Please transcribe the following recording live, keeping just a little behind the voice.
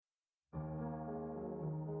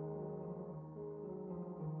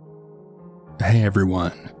Hey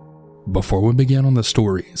everyone. Before we begin on the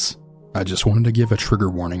stories, I just wanted to give a trigger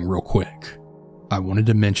warning real quick. I wanted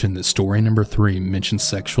to mention that story number 3 mentions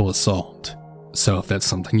sexual assault, so if that's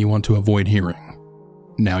something you want to avoid hearing,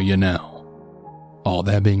 now you know. All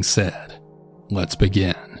that being said, let's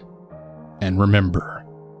begin. And remember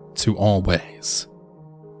to always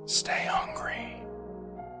stay hungry.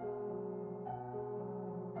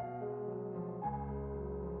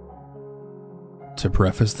 To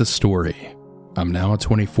preface the story, I'm now a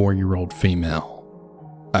 24-year-old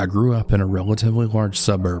female. I grew up in a relatively large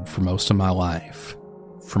suburb for most of my life,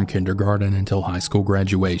 from kindergarten until high school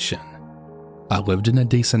graduation. I lived in a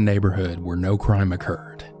decent neighborhood where no crime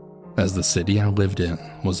occurred, as the city I lived in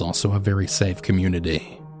was also a very safe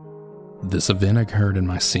community. This event occurred in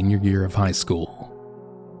my senior year of high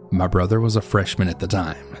school. My brother was a freshman at the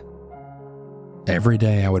time. Every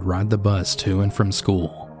day I would ride the bus to and from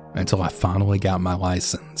school until I finally got my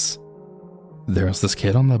license. There was this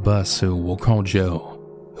kid on the bus who we'll call Joe,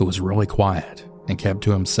 who was really quiet and kept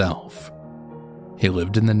to himself. He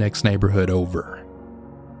lived in the next neighborhood over.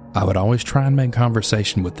 I would always try and make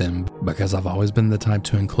conversation with him because I've always been the type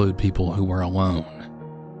to include people who were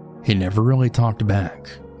alone. He never really talked back,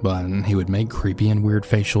 but he would make creepy and weird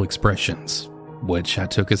facial expressions, which I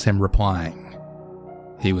took as him replying.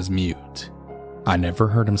 He was mute. I never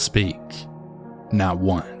heard him speak. Not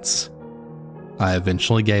once. I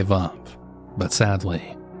eventually gave up, but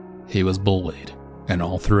sadly, he was bullied, and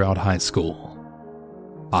all throughout high school.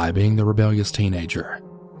 I, being the rebellious teenager,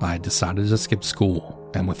 I decided to skip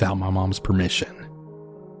school, and without my mom's permission.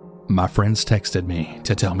 My friends texted me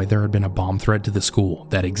to tell me there had been a bomb threat to the school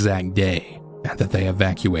that exact day, and that they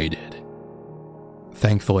evacuated.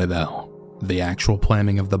 Thankfully though, the actual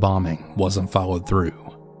planning of the bombing wasn't followed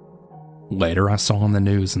through. Later I saw on the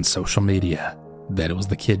news and social media that it was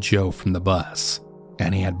the kid Joe from the bus,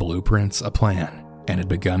 and he had blueprints, a plan, and had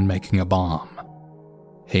begun making a bomb.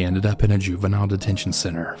 He ended up in a juvenile detention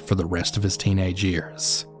center for the rest of his teenage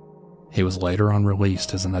years. He was later on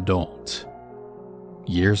released as an adult.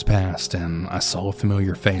 Years passed and I saw a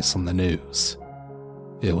familiar face on the news.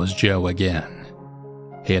 It was Joe again.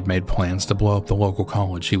 He had made plans to blow up the local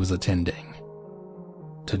college he was attending.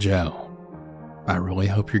 To Joe, I really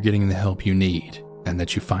hope you're getting the help you need and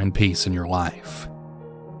that you find peace in your life.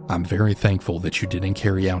 I'm very thankful that you didn't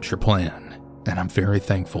carry out your plan, and I'm very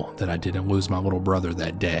thankful that I didn't lose my little brother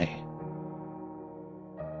that day.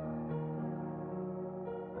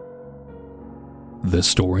 This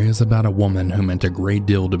story is about a woman who meant a great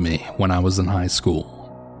deal to me when I was in high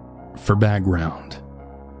school. For background,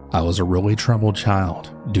 I was a really troubled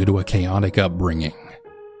child due to a chaotic upbringing.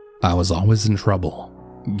 I was always in trouble,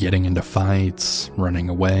 getting into fights, running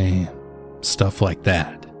away, stuff like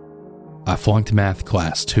that. I flunked math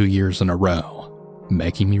class 2 years in a row,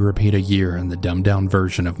 making me repeat a year in the dumbed-down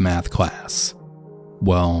version of math class.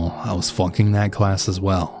 Well, I was flunking that class as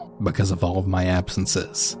well because of all of my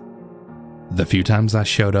absences. The few times I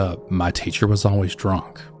showed up, my teacher was always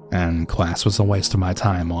drunk, and class was a waste of my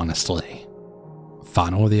time, honestly.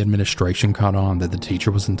 Finally, the administration caught on that the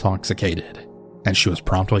teacher was intoxicated, and she was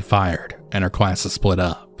promptly fired, and her classes split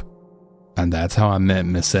up. And that's how I met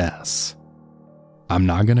Miss S. I'm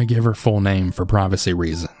not going to give her full name for privacy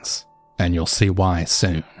reasons, and you'll see why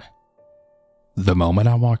soon. The moment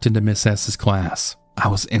I walked into Miss S's class, I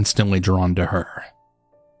was instantly drawn to her.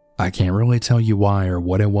 I can't really tell you why or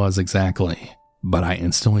what it was exactly, but I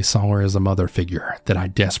instantly saw her as a mother figure that I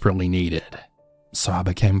desperately needed, so I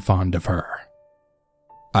became fond of her.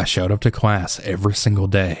 I showed up to class every single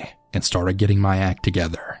day and started getting my act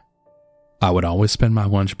together. I would always spend my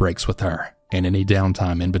lunch breaks with her and any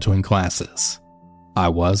downtime in between classes. I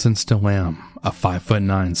was and still am a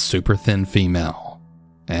 5'9" super thin female,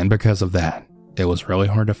 and because of that, it was really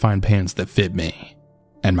hard to find pants that fit me,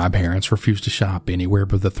 and my parents refused to shop anywhere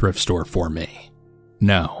but the thrift store for me.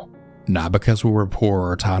 No, not because we were poor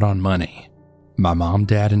or tight on money. My mom,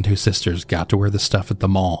 dad, and 2 sisters got to wear the stuff at the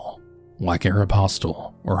mall, like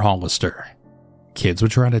Aeropostale or Hollister. Kids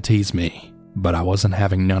would try to tease me, but I wasn't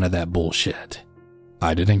having none of that bullshit.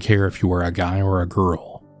 I didn't care if you were a guy or a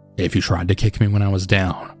girl. If you tried to kick me when I was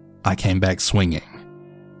down, I came back swinging.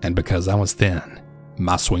 And because I was thin,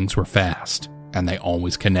 my swings were fast, and they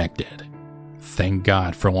always connected. Thank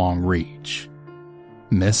God for long reach.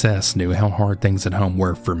 Miss S knew how hard things at home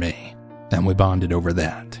were for me, and we bonded over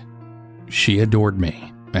that. She adored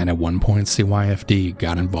me, and at one point CYFD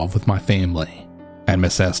got involved with my family, and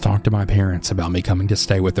Miss S talked to my parents about me coming to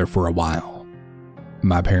stay with her for a while.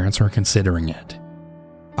 My parents were considering it.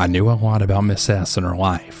 I knew a lot about Miss S and her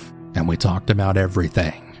life, and we talked about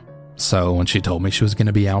everything. So when she told me she was going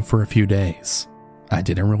to be out for a few days, I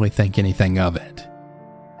didn't really think anything of it.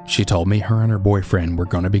 She told me her and her boyfriend were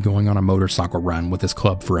going to be going on a motorcycle run with his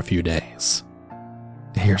club for a few days.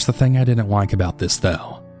 Here's the thing I didn't like about this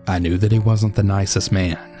though. I knew that he wasn't the nicest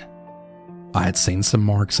man. I had seen some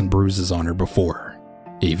marks and bruises on her before.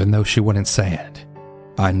 Even though she wouldn't say it,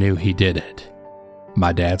 I knew he did it.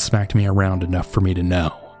 My dad smacked me around enough for me to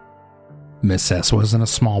know. Miss S wasn't a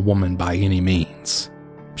small woman by any means.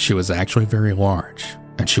 She was actually very large,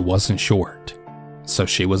 and she wasn't short, so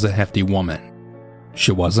she was a hefty woman.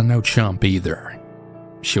 She wasn't no chump either.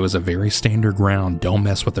 She was a very stand her ground, don't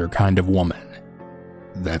mess with her kind of woman.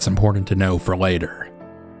 That's important to know for later.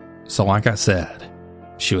 So like I said,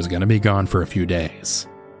 she was going to be gone for a few days.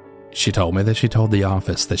 She told me that she told the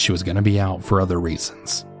office that she was going to be out for other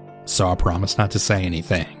reasons, so I promised not to say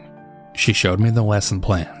anything. She showed me the lesson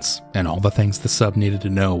plans and all the things the sub needed to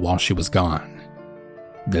know while she was gone.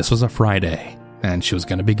 This was a Friday, and she was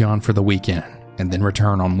going to be gone for the weekend and then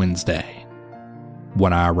return on Wednesday.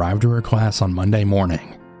 When I arrived to her class on Monday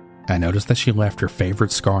morning, I noticed that she left her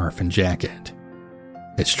favorite scarf and jacket.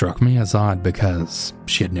 It struck me as odd because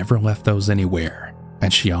she had never left those anywhere,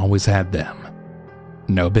 and she always had them.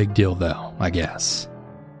 No big deal though, I guess.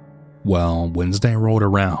 Well, Wednesday rolled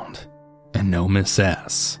around, and no Miss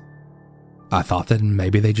S. I thought that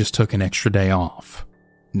maybe they just took an extra day off.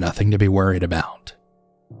 Nothing to be worried about.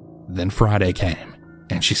 Then Friday came,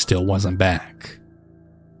 and she still wasn't back.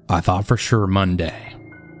 I thought for sure Monday.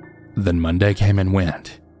 Then Monday came and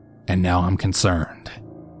went, and now I'm concerned.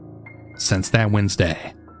 Since that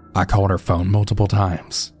Wednesday, I called her phone multiple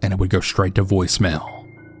times, and it would go straight to voicemail.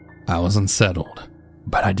 I was unsettled,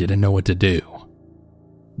 but I didn't know what to do.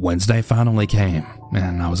 Wednesday finally came,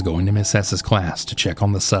 and I was going to Miss S's class to check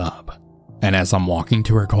on the sub. And as I'm walking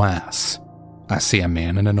to her class, I see a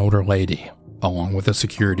man and an older lady, along with a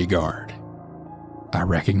security guard. I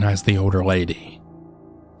recognized the older lady.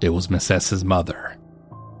 It was Miss S's mother.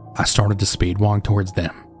 I started to speed walk towards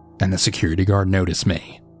them, and the security guard noticed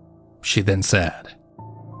me. She then said,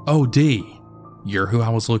 "Oh, Dee, you're who I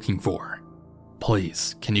was looking for.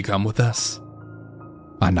 Please, can you come with us?"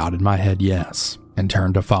 I nodded my head yes, and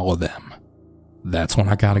turned to follow them. That's when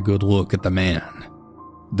I got a good look at the man.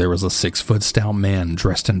 There was a 6-foot stout man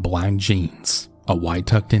dressed in black jeans, a white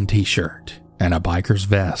tucked-in t-shirt, and a biker's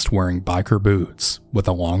vest wearing biker boots with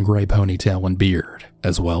a long gray ponytail and beard,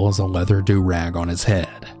 as well as a leather do-rag on his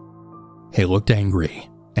head. He looked angry,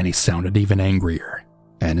 and he sounded even angrier,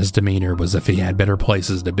 and his demeanor was if he had better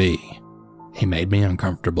places to be. He made me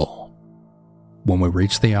uncomfortable. When we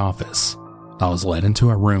reached the office, I was led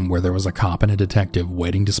into a room where there was a cop and a detective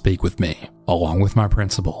waiting to speak with me, along with my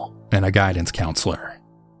principal and a guidance counselor.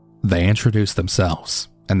 They introduced themselves,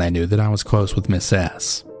 and they knew that I was close with Miss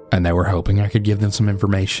S, and they were hoping I could give them some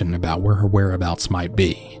information about where her whereabouts might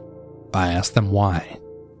be. I asked them why,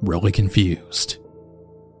 really confused.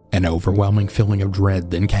 An overwhelming feeling of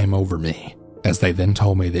dread then came over me, as they then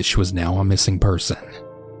told me that she was now a missing person.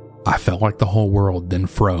 I felt like the whole world then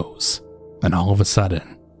froze, and all of a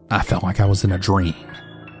sudden, I felt like I was in a dream.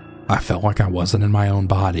 I felt like I wasn't in my own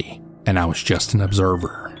body, and I was just an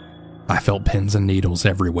observer. I felt pins and needles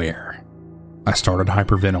everywhere. I started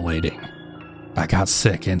hyperventilating. I got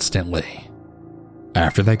sick instantly.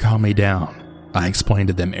 After they calmed me down, I explained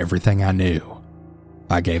to them everything I knew.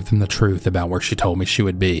 I gave them the truth about where she told me she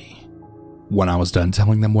would be. When I was done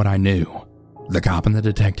telling them what I knew, the cop and the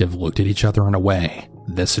detective looked at each other in a way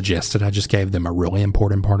that suggested I just gave them a really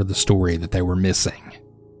important part of the story that they were missing.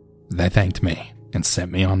 They thanked me and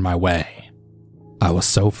sent me on my way. I was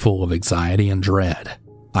so full of anxiety and dread,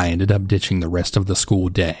 I ended up ditching the rest of the school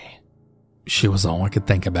day. She was all I could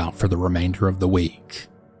think about for the remainder of the week.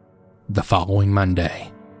 The following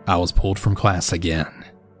Monday, I was pulled from class again.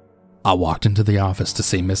 I walked into the office to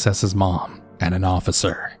see Miss S's mom and an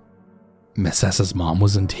officer. Miss S's mom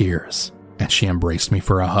was in tears, and she embraced me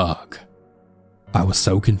for a hug. I was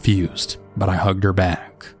so confused, but I hugged her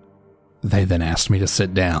back. They then asked me to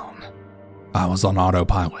sit down. I was on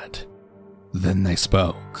autopilot. Then they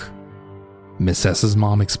spoke. Miss S's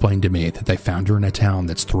mom explained to me that they found her in a town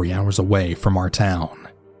that's 3 hours away from our town,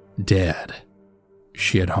 dead.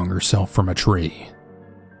 She had hung herself from a tree.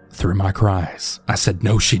 Through my cries, I said,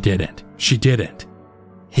 "No, she didn't. She didn't.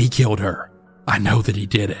 He killed her. I know that he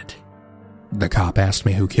did it." The cop asked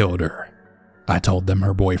me who killed her. I told them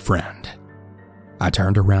her boyfriend. I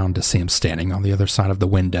turned around to see him standing on the other side of the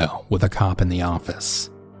window with a cop in the office.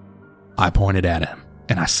 I pointed at him,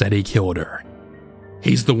 and I said he killed her.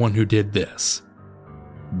 "He's the one who did this."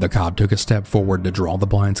 The cop took a step forward to draw the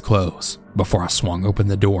blinds close before I swung open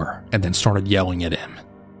the door and then started yelling at him.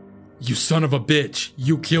 "You son of a bitch,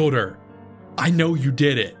 you killed her. I know you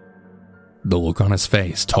did it." The look on his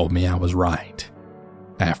face told me I was right.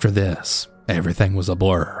 After this, everything was a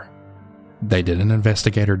blur. They didn't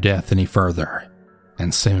investigate her death any further,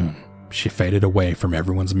 and soon she faded away from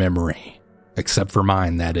everyone's memory, except for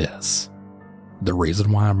mine, that is. The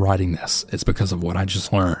reason why I'm writing this is because of what I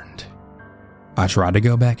just learned. I tried to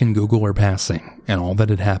go back and Google her passing and all that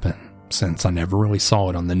had happened, since I never really saw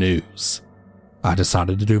it on the news. I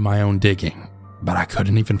decided to do my own digging, but I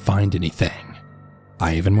couldn't even find anything.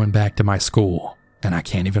 I even went back to my school, and I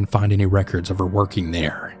can't even find any records of her working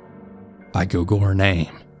there. I Google her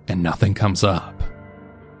name, and nothing comes up.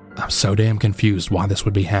 I'm so damn confused why this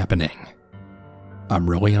would be happening. I'm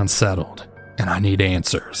really unsettled, and I need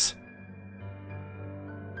answers.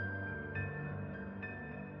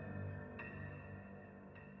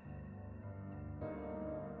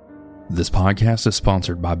 This podcast is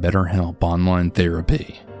sponsored by BetterHelp Online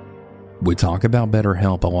Therapy. We talk about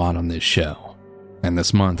BetterHelp a lot on this show, and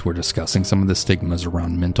this month we're discussing some of the stigmas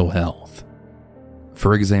around mental health.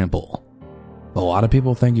 For example, a lot of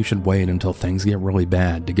people think you should wait until things get really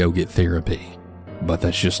bad to go get therapy, but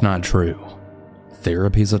that's just not true.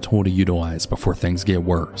 Therapy is a tool to utilize before things get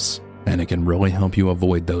worse, and it can really help you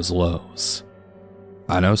avoid those lows.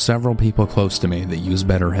 I know several people close to me that use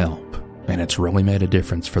BetterHelp, and it's really made a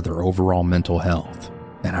difference for their overall mental health,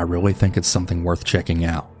 and I really think it's something worth checking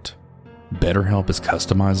out. BetterHelp is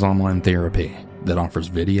customized online therapy that offers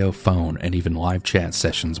video, phone, and even live chat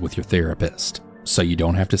sessions with your therapist, so you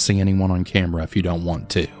don't have to see anyone on camera if you don't want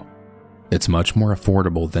to. It's much more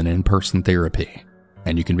affordable than in-person therapy,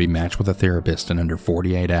 and you can be matched with a therapist in under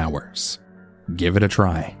 48 hours. Give it a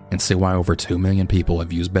try and see why over 2 million people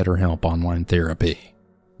have used BetterHelp Online Therapy.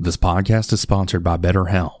 This podcast is sponsored by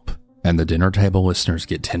BetterHelp, and the dinner table listeners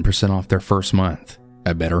get 10% off their first month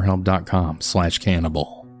at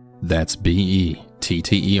betterhelp.com/cannibal. That's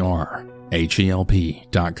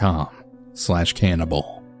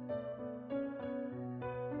BetterHelp.com/cannibal.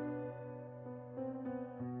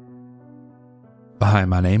 Hi,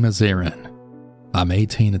 my name is Aaron. I'm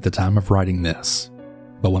 18 at the time of writing this,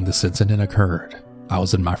 but when this incident occurred, I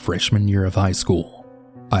was in my freshman year of high school.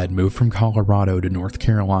 I had moved from Colorado to North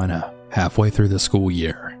Carolina halfway through the school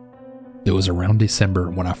year. It was around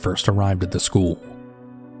December when I first arrived at the school.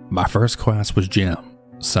 My first class was gym,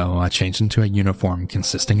 so I changed into a uniform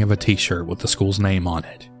consisting of a t-shirt with the school's name on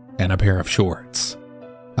it and a pair of shorts.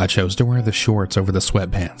 I chose to wear the shorts over the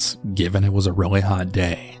sweatpants, given it was a really hot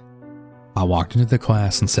day. I walked into the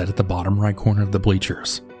class and sat at the bottom right corner of the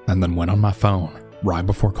bleachers, and then went on my phone right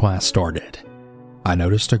before class started. I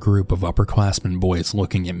noticed a group of upperclassmen boys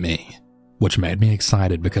looking at me, which made me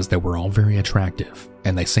excited because they were all very attractive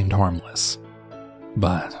and they seemed harmless.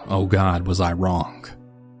 But, oh God, was I wrong.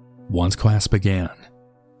 Once class began,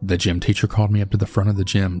 the gym teacher called me up to the front of the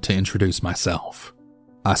gym to introduce myself.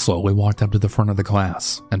 I slowly walked up to the front of the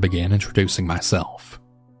class and began introducing myself.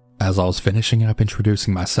 As I was finishing up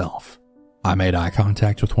introducing myself, I made eye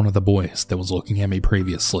contact with one of the boys that was looking at me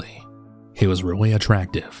previously. He was really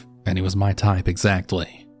attractive, and he was my type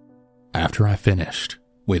exactly. After I finished,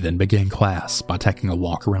 we then began class by taking a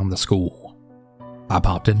walk around the school. I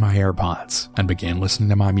popped in my AirPods and began listening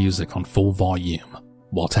to my music on full volume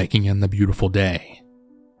while taking in the beautiful day.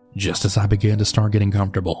 Just as I began to start getting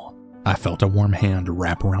comfortable, I felt a warm hand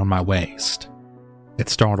wrap around my waist. It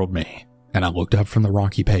startled me, and I looked up from the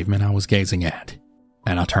rocky pavement I was gazing at,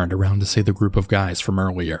 and I turned around to see the group of guys from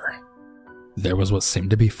earlier. There was what seemed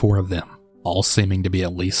to be 4 of them, all seeming to be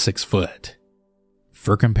at least 6 foot.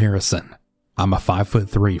 For comparison, I'm a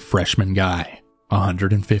 5'3" freshman guy,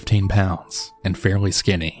 115 pounds, and fairly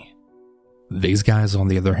skinny. These guys, on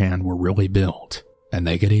the other hand, were really built, and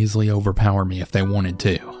they could easily overpower me if they wanted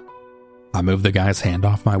to. I moved the guy's hand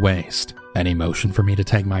off my waist, and he motioned for me to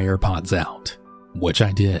take my AirPods out, which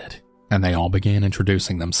I did, and they all began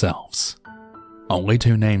introducing themselves. Only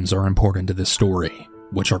 2 names are important to this story,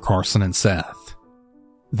 which are Carson and Seth.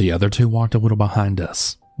 The other 2 walked a little behind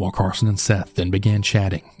us, while Carson and Seth then began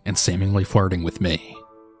chatting and seemingly flirting with me.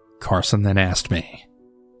 Carson then asked me,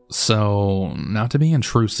 "So, not to be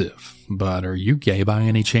intrusive, but are you gay by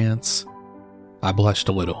any chance?" I blushed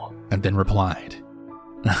a little and then replied,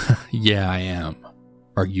 "Yeah, I am.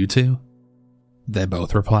 Are you two?" They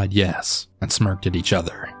both replied yes and smirked at each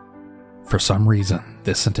other. For some reason,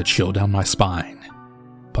 this sent a chill down my spine,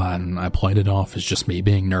 but I played it off as just me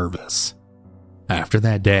being nervous. After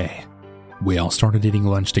that day, we all started eating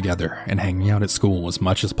lunch together and hanging out at school as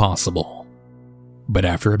much as possible. But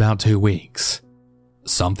after about 2 weeks,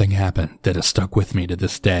 something happened that has stuck with me to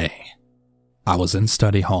this day. I was in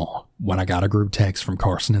study hall when I got a group text from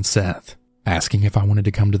Carson and Seth asking if I wanted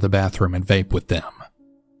to come to the bathroom and vape with them.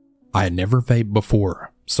 I had never vaped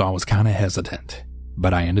before, so I was kind of hesitant,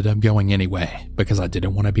 but I ended up going anyway because I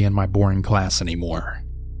didn't want to be in my boring class anymore.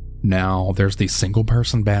 Now, there's these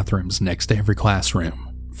single-person bathrooms next to every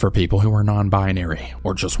classroom for people who are non-binary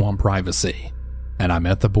or just want privacy, and I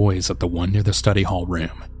met the boys at the one near the study hall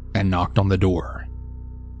room and knocked on the door.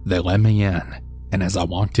 They let me in, and as I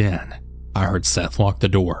walked in, I heard Seth lock the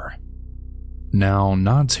door. Now,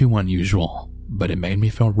 not too unusual, but it made me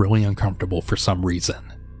feel really uncomfortable for some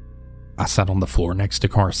reason. I sat on the floor next to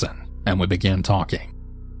Carson, and we began talking.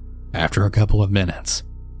 After a couple of minutes,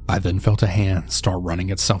 I then felt a hand start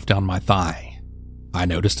running itself down my thigh. I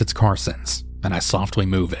noticed it's Carson's, and I softly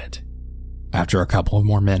move it. After a couple of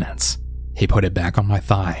more minutes, he put it back on my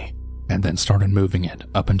thigh, and then started moving it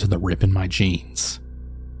up into the rip in my jeans.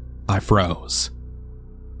 I froze.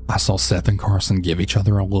 I saw Seth and Carson give each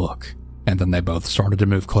other a look, and then they both started to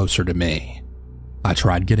move closer to me. I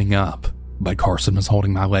tried getting up, but Carson was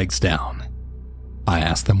holding my legs down. I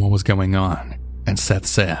asked them what was going on, and Seth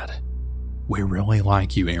said, "We really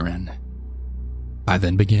like you, Aaron." I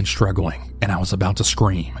then began struggling, and I was about to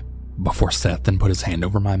scream, before Seth then put his hand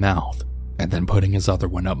over my mouth, and then putting his other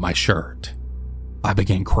one up my shirt. I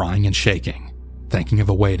began crying and shaking, thinking of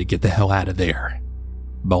a way to get the hell out of there.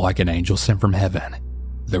 But like an angel sent from heaven,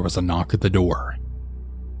 there was a knock at the door.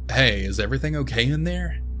 "Hey, is everything okay in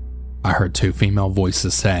there?" I heard two female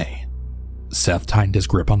voices say. Seth tightened his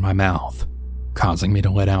grip on my mouth, causing me to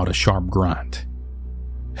let out a sharp grunt.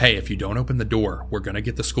 "Hey, if you don't open the door, we're gonna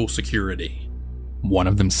get the school security," one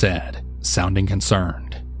of them said, sounding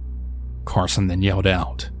concerned. Carson then yelled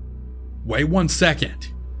out, "Wait 1 second."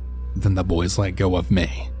 Then the boys let go of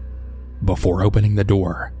me. Before opening the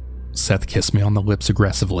door, Seth kissed me on the lips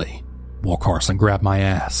aggressively, while Carson grabbed my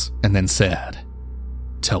ass and then said,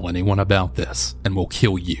 "Tell anyone about this and we'll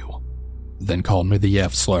kill you," then called me the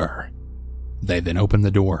F slur. They then opened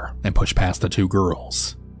the door and pushed past the two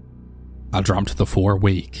girls. I dropped to the floor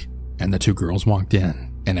weak, and the two girls walked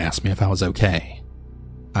in and asked me if I was okay.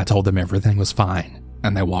 I told them everything was fine,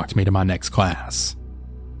 and they walked me to my next class.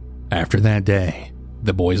 After that day,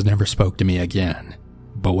 the boys never spoke to me again,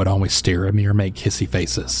 but would always stare at me or make kissy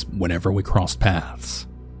faces whenever we crossed paths.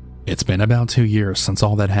 It's been about 2 years since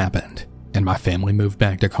all that happened, and my family moved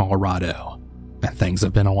back to Colorado, and things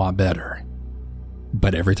have been a lot better.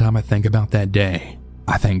 But every time I think about that day,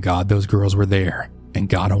 I thank God those girls were there, and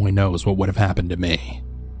God only knows what would have happened to me.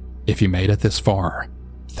 If you made it this far,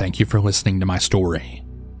 thank you for listening to my story.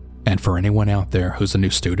 And for anyone out there who's a new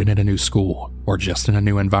student at a new school, or just in a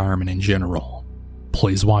new environment in general,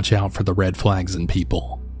 please watch out for the red flags in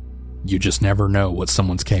people. You just never know what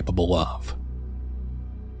someone's capable of.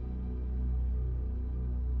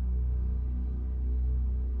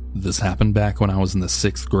 This happened back when I was in the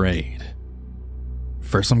 6th grade.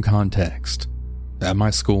 For some context, at my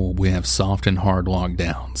school we have soft and hard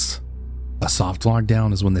lockdowns. A soft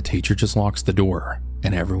lockdown is when the teacher just locks the door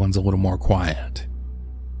and everyone's a little more quiet.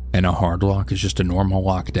 And a hard lock is just a normal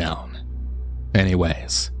lockdown.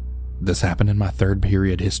 Anyways, this happened in my 3rd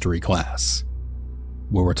period history class.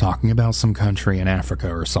 We were talking about some country in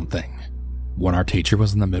Africa or something. When our teacher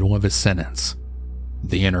was in the middle of his sentence,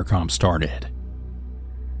 the intercom started.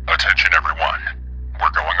 "Attention everyone,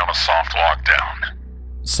 we're going on a soft lockdown,"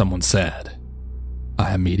 someone said.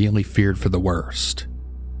 I immediately feared for the worst.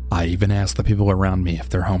 I even asked the people around me if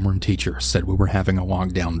their homeroom teacher said we were having a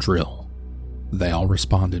lockdown drill. They all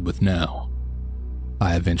responded with no.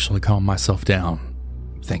 I eventually calmed myself down,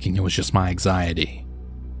 thinking it was just my anxiety.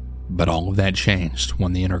 But all of that changed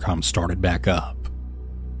when the intercom started back up.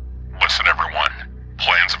 "Listen everyone,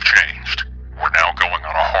 plans have changed. We're now going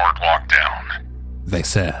on a hard lockdown," they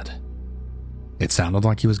said. It sounded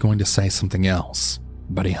like he was going to say something else,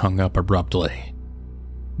 but he hung up abruptly.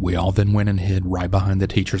 We all then went and hid right behind the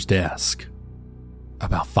teacher's desk.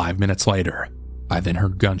 About 5 minutes later, I then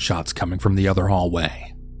heard gunshots coming from the other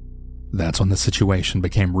hallway. That's when the situation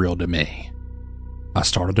became real to me. I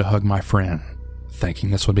started to hug my friend, thinking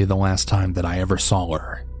this would be the last time that I ever saw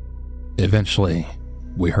her. Eventually,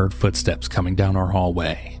 we heard footsteps coming down our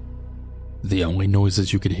hallway. The only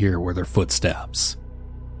noises you could hear were their footsteps.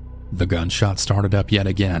 The gunshots started up yet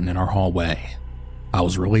again in our hallway. I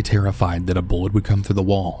was really terrified that a bullet would come through the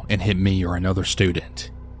wall and hit me or another student,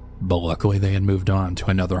 but luckily they had moved on to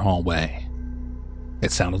another hallway.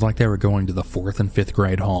 It sounded like they were going to the 4th and 5th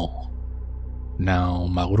grade hall. Now,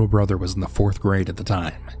 my little brother was in the 4th grade at the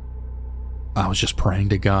time. I was just praying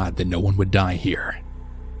to God that no one would die here.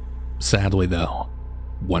 Sadly though,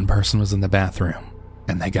 one person was in the bathroom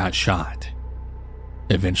and they got shot.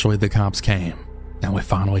 Eventually the cops came and we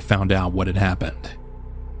finally found out what had happened.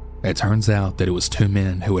 It turns out that it was 2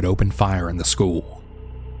 men who had opened fire in the school.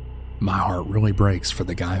 My heart really breaks for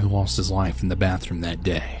the guy who lost his life in the bathroom that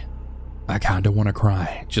day. I kinda want to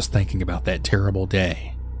cry just thinking about that terrible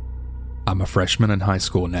day. I'm a freshman in high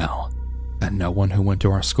school now, and no one who went to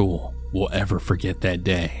our school will ever forget that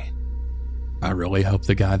day. I really hope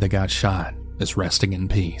the guy that got shot is resting in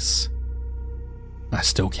peace. I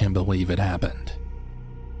still can't believe it happened.